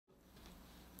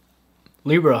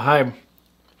Libra, hi.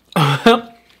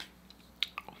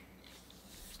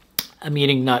 I'm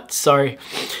eating nuts, sorry.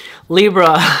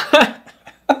 Libra.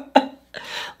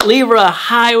 Libra,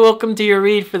 hi, welcome to your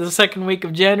read for the second week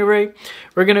of January.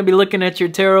 We're going to be looking at your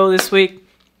tarot this week.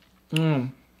 I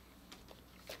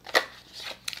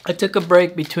took a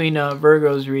break between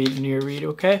Virgo's read and your read,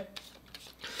 okay?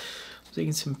 I was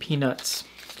eating some peanuts,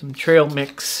 some trail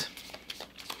mix.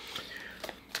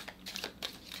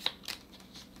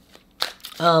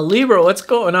 Libra, what's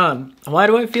going on? Why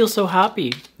do I feel so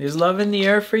happy? Is love in the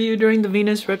air for you during the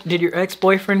Venus retrograde? Did your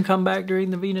ex-boyfriend come back during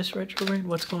the Venus retrograde?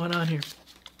 What's going on here?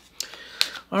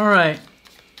 All right.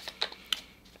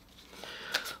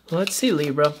 Let's see,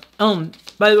 Libra.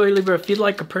 By the way, Libra, if you'd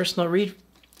like a personal read,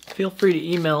 feel free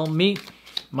to email me.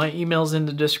 My email's in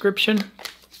the description.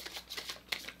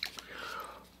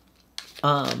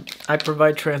 I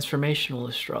provide transformational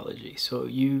astrology, so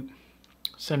you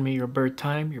send me your birth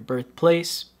time, your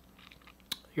birthplace,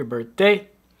 your birthday.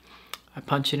 I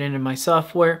punch it in my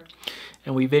software,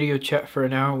 and we video chat for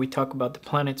an hour. We talk about the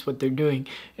planets, what they're doing.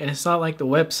 And it's not like the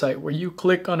website where you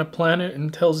click on a planet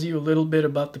and tells you a little bit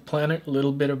about the planet, a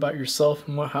little bit about yourself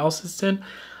and what house it's in.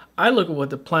 I look at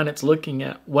what the planet's looking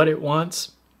at, what it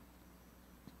wants,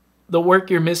 the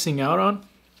work you're missing out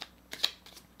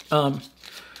on,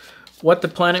 what the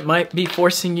planet might be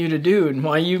forcing you to do, and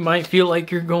why you might feel like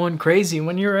you're going crazy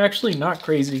when you're actually not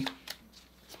crazy.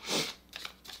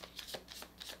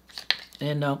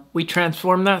 And we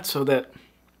transform that so that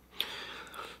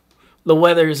the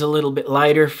weather is a little bit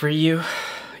lighter for you,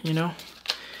 you know.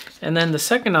 And then the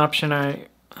second option I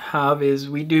have is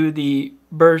we do the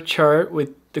birth chart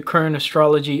with the current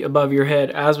astrology above your head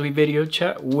as we video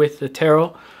chat with the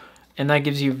tarot. And that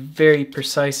gives you a very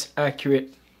precise,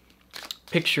 accurate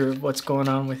picture of what's going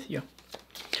on with you.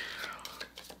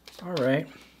 All right,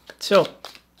 so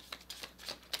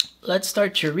let's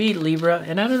start your read, Libra.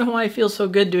 And I don't know why I feel so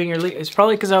good doing your read. It's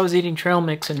probably because I was eating trail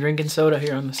mix and drinking soda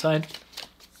here on the side.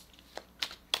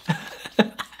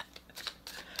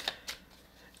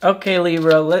 Okay,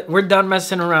 Libra, we're done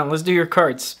messing around. Let's do your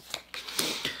cards.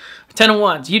 Ten of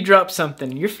Wands, you dropped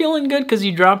something. You're feeling good because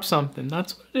you dropped something.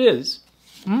 That's what it is.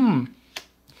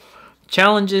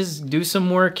 Challenges, do some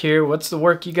work here. What's the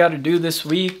work you got to do this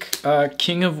week?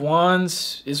 King of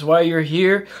Wands is why you're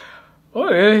here. Oh,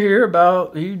 I hear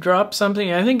about you dropped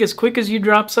something. I think as quick as you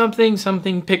drop something,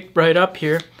 something picked right up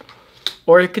here.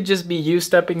 Or it could just be you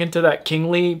stepping into that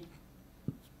kingly,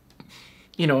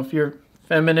 you know, if you're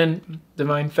feminine,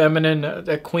 divine feminine,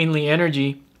 that queenly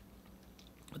energy.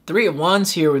 Three of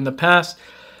Wands here in the past,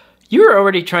 you were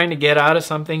already trying to get out of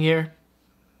something here.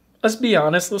 Let's be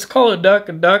honest. Let's call a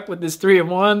duck with this Three of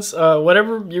Wands.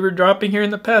 Whatever you were dropping here in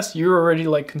the past, you were already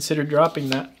like considered dropping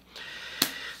that.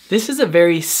 This is a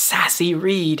very sassy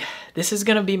read. This is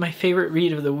going to be my favorite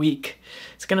read of the week.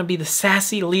 It's going to be the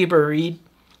sassy Libra read.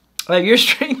 Like your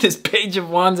strength is Page of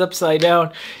Wands upside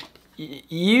down.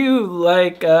 You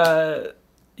like,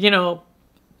 you know,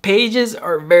 pages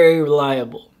are very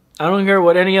reliable. I don't care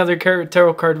what any other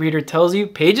tarot card reader tells you.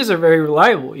 Pages are very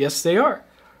reliable. Yes, they are.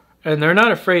 And they're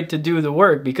not afraid to do the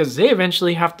work because they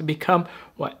eventually have to become,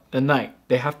 what? The knight.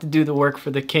 They have to do the work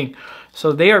for the king.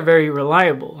 So they are very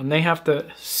reliable. And they have to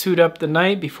suit up the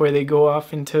knight before they go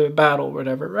off into battle or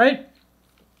whatever, right?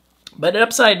 But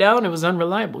upside down, it was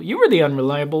unreliable. You were the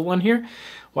unreliable one here.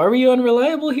 Why were you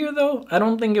unreliable here, though? I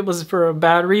don't think it was for a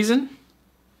bad reason.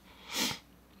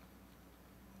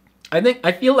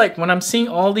 I feel like when I'm seeing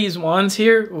all these wands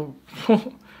here...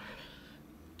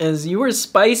 as you were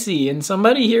spicy and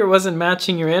somebody here wasn't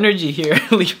matching your energy here,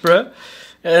 Libra.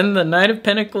 And the Knight of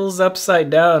Pentacles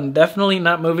upside down, definitely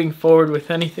not moving forward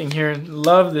with anything here in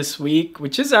love this week,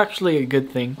 which is actually a good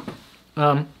thing.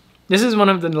 This is one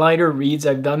of the lighter reads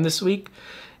I've done this week.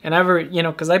 And you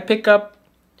know, because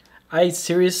I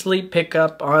seriously pick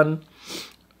up on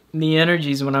the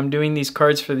energies when I'm doing these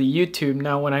cards for the YouTube.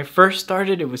 Now, when I first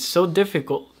started, it was so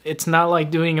difficult. It's not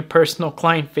like doing a personal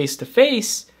client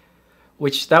face-to-face,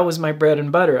 which that was my bread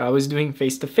and butter. I was doing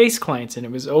face-to-face clients, and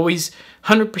it was always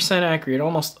 100% accurate,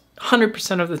 almost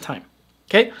 100% of the time.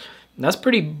 Okay? And that's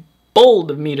pretty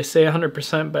bold of me to say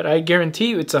 100%, but I guarantee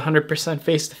you it's 100%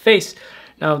 face-to-face.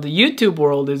 Now, the YouTube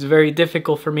world is very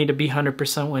difficult for me to be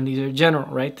 100% when these are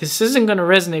general, right? This isn't going to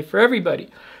resonate for everybody.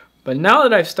 But now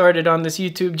that I've started on this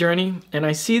YouTube journey, and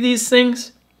I see these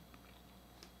things,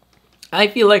 I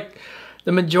feel like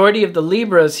the majority of the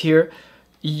Libras here,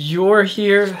 you're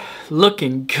here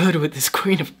looking good with this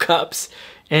Queen of Cups,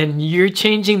 and you're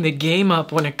changing the game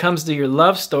up when it comes to your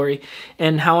love story.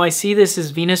 And how I see this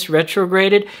is Venus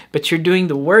retrograded, but you're doing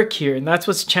the work here, and that's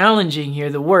what's challenging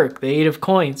here, the work, the Eight of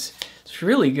Coins. It's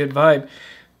really good vibe.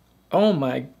 Oh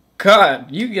my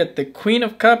God, you get the Queen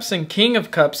of Cups and King of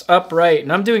Cups upright.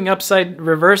 And I'm doing upside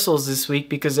reversals this week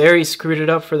because Aries screwed it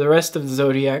up for the rest of the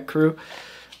Zodiac crew.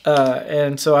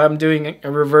 And so I'm doing a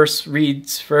reverse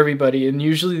reads for everybody. And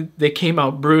usually they came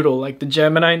out brutal. Like the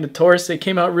Gemini and the Taurus, they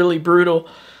came out really brutal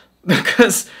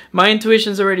because my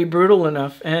intuition's already brutal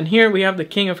enough. And here we have the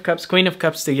King of Cups, Queen of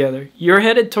Cups together. You're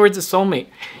headed towards a soulmate.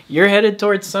 You're headed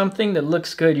towards something that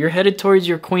looks good. You're headed towards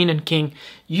your Queen and King.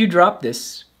 You drop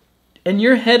this. And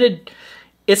you're headed,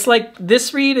 it's like,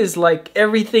 this read is like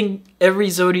everything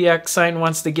every Zodiac sign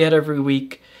wants to get every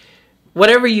week.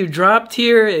 Whatever you dropped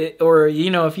here, or, you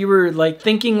know, if you were like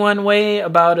thinking one way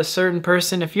about a certain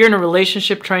person, if you're in a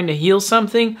relationship trying to heal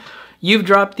something, you've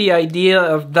dropped the idea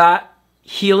of that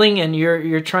healing and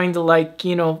you're trying to, like,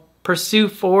 you know, pursue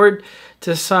forward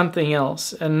to something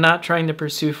else and not trying to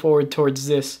pursue forward towards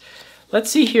this. Let's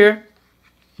see here.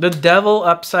 The Devil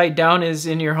upside down is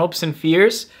in your hopes and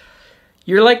fears.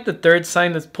 You're like the third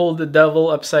sign that's pulled the Devil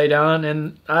upside down,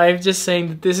 and I'm just saying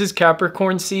that this is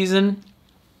Capricorn season,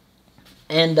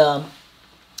 and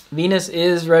Venus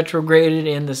is retrograded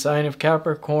in the sign of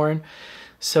Capricorn,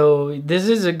 so this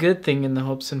is a good thing in the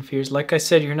hopes and fears. Like I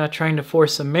said, you're not trying to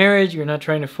force a marriage, you're not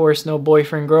trying to force no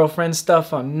boyfriend, girlfriend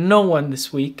stuff on no one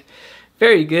this week.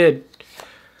 Very good.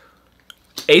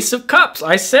 Ace of Cups,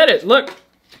 I said it, look.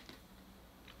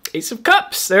 Ace of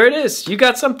Cups, there it is. You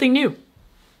got something new.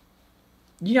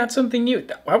 You got something new.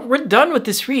 We're done with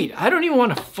this read. I don't even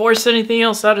want to force anything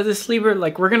else out of this, Libra.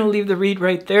 Like, we're going to leave the read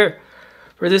right there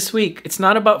for this week. It's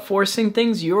not about forcing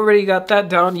things. You already got that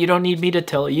down. You don't need me to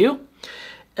tell you.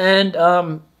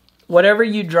 And whatever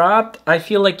you dropped, I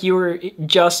feel like you were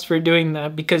just for doing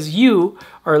that because you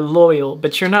are loyal,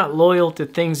 but you're not loyal to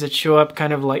things that show up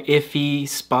kind of like iffy,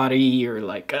 spotty, or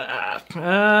like,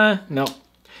 no.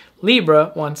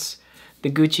 Libra wants the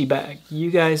Gucci bag.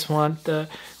 You guys want the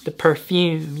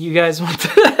perfume. You guys want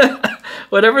the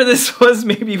whatever this was,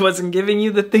 maybe wasn't giving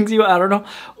you the things you, I don't know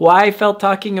why I felt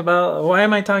talking about, why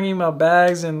am I talking about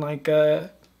bags and like,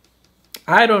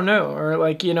 I don't know. Or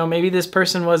like, you know, maybe this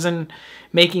person wasn't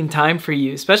making time for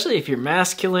you, especially if you're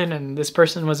masculine and this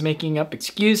person was making up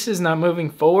excuses, not moving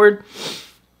forward.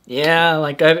 Yeah,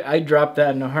 like I dropped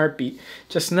that in a heartbeat.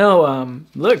 Just know,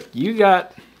 look, you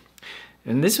got,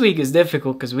 and this week is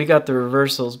difficult because we got the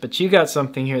reversals, but you got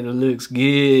something here that looks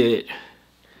good.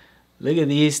 Look at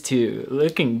these two.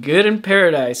 Looking good in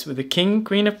paradise with the King and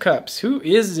Queen of Cups. Who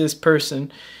is this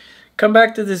person? Come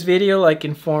back to this video like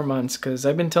in 4 months because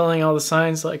I've been telling all the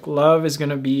signs like love is going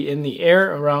to be in the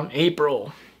air around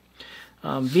April.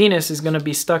 Venus is going to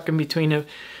be stuck in between a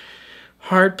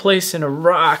hard place and a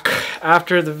rock.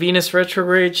 After the Venus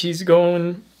retrograde, she's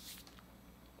going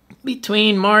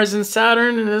between Mars and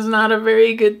Saturn, and it's not a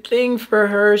very good thing for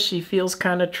her. She feels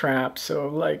kind of trapped. So,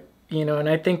 like, you know, and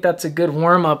I think that's a good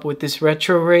warm-up with this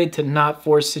retrograde to not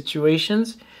force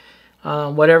situations.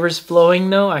 Whatever's flowing,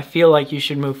 though, I feel like you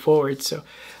should move forward. So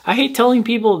I hate telling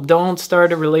people don't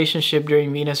start a relationship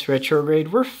during Venus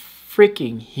retrograde. We're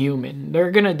freaking human. They're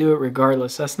going to do it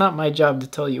regardless. That's not my job to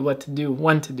tell you what to do,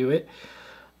 when to do it.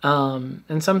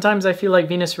 And sometimes I feel like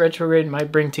Venus retrograde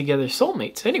might bring together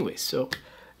soulmates anyway. So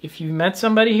if you met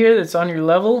somebody here that's on your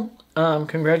level,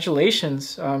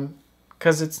 congratulations.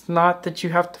 Because it's not that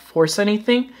you have to force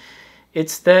anything.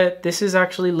 It's that this is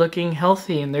actually looking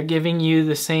healthy and they're giving you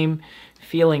the same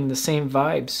feeling, the same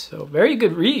vibes. So very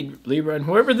good read, Libra. And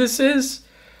whoever this is,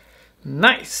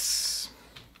 nice.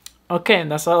 Okay,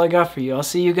 and that's all I got for you. I'll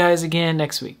see you guys again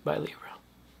next week. Bye, Libra.